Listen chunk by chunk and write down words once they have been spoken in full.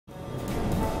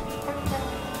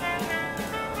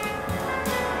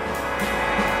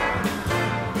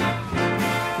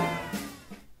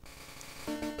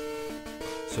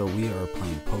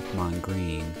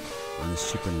on the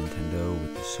Super Nintendo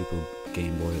with the Super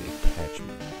Game Boy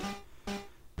attachment.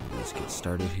 Let's get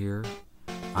started here.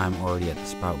 I'm already at the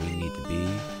spot we need to be,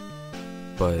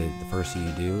 but the first thing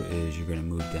you do is you're going to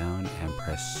move down and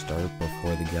press start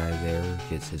before the guy there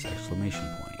gets his exclamation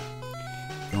point.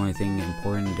 The only thing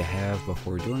important to have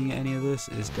before doing any of this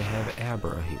is to have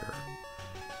Abra here,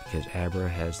 because Abra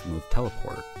has the move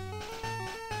teleport,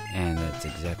 and that's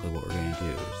exactly what we're going to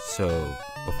do. So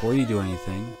before you do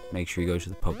anything, make sure you go to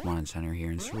the Pokemon Center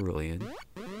here in Cerulean,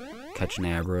 catch an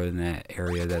Abra in that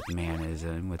area that the man is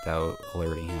in without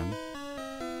alerting him.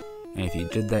 And if you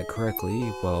did that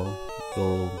correctly, well,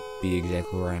 you'll be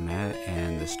exactly where I'm at,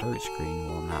 and the start screen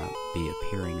will not be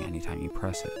appearing anytime you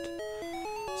press it.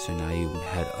 So now you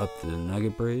head up to the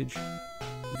Nugget Bridge.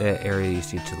 That area you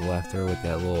see to the left there with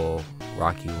that little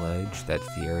rocky ledge, that's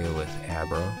the area with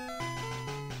Abra.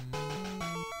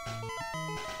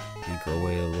 Make our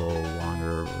way a little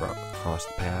longer across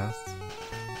the path.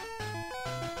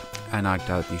 I knocked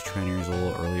out these trainers a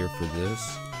little earlier for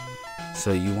this.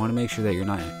 So you want to make sure that you're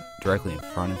not directly in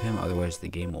front of him, otherwise the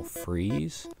game will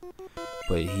freeze.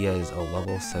 But he has a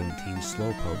level 17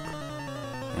 Slowpoke,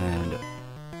 and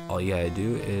all you gotta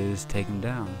do is take him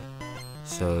down.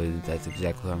 So that's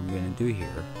exactly what I'm gonna do here.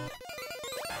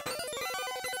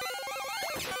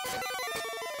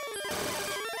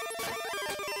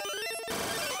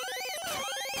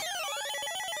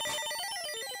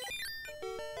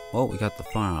 Well, we got the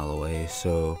fun out of the way,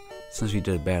 so since we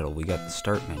did a battle, we got the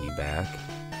start menu back.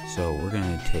 So we're going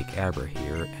to take Abra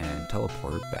here and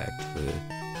teleport back to the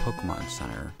Pokemon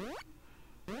Center.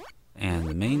 And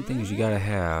the main things you gotta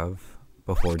have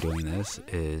before doing this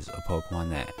is a Pokemon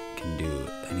that can do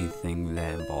anything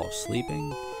that involves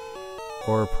sleeping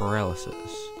or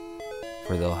paralysis,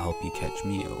 for they'll help you catch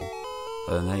Mew.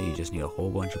 Other than that, you just need a whole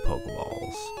bunch of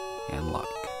Pokeballs and luck.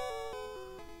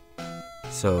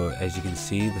 So as you can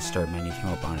see, the start menu came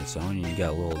up on its own, and you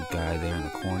got a little guy there in the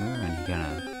corner, and he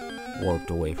kind of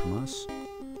warped away from us.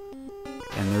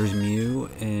 And there's Mew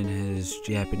in his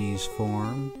Japanese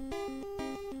form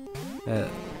at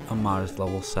a modest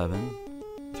level 7,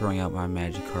 throwing out my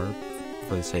Magikarp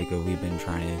for the sake of we've been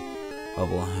trying to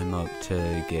level him up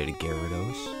to get a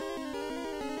Gyarados.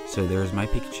 So there's my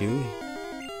Pikachu,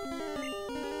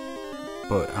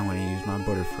 but I'm going to use my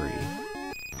Butterfree.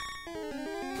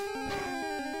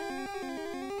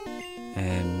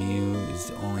 And Mew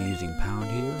is only using Pound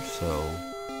here, so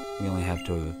we only have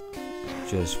to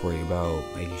just worry about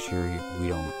making sure we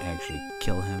don't actually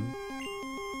kill him.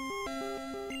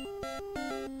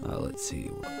 Let's see,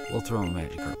 we'll throw a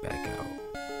Magikarp back out.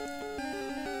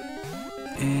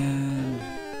 And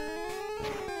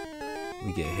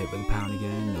we get hit with a Pound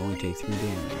again and only take 3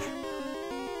 damage.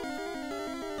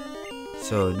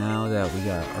 So now that we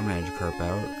got our Magikarp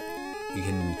out, we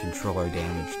can control our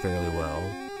damage fairly well,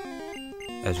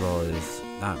 as well as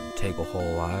not take a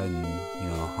whole lot and, you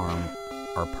know, harm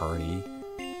our party.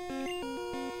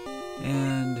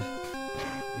 And,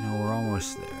 you know, we're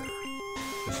almost there.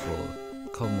 Just a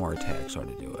couple more attacks ought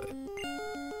to do it.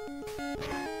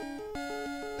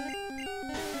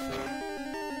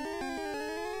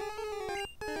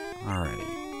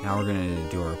 Alrighty, now we're gonna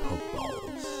do our pokeballs.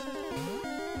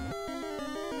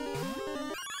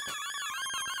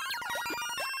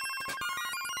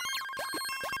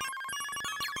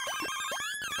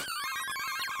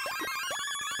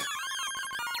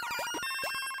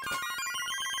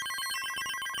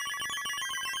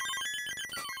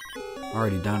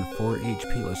 Already down to 4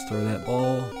 HP, let's throw that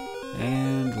ball,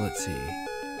 and let's see.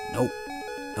 Nope,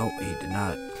 he did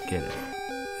not get it.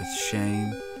 It's a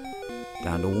shame.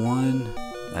 Down to 1,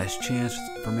 last chance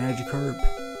for Magikarp.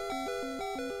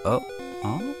 Oh,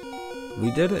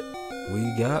 we did it.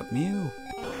 We got Mew.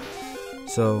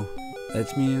 So,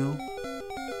 that's Mew.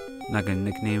 Not gonna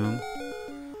nickname him.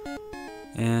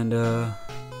 And,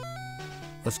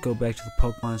 let's go back to the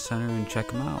Pokemon Center and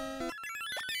check him out.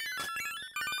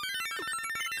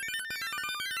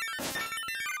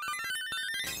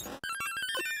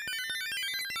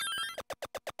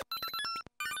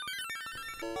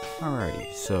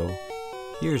 Alrighty, so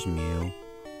here's Mew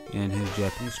in his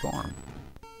Japanese form.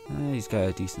 He's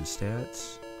got decent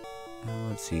stats.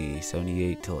 Let's see,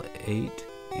 78 till 8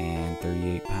 and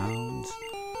 38 pounds.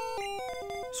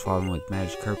 Swap him with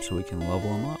Magikarp so we can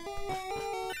level him up.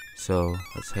 So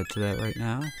let's head to that right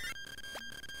now.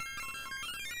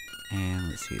 And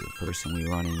let's see, the first thing we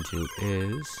run into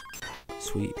is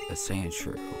sweet, a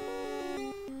Sandshrew.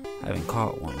 I haven't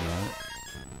caught one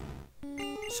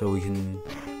yet, so we can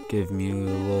give Mew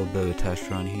a little bit of a test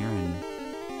run here and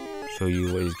show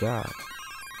you what he's got.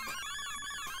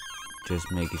 Just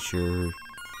making sure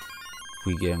if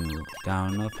we get him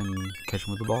down enough and catch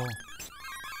him with the ball.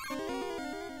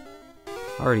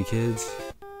 Alrighty kids,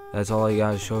 that's all I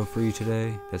got to show for you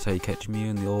today. That's how you catch me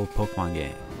in the old Pokemon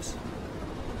games.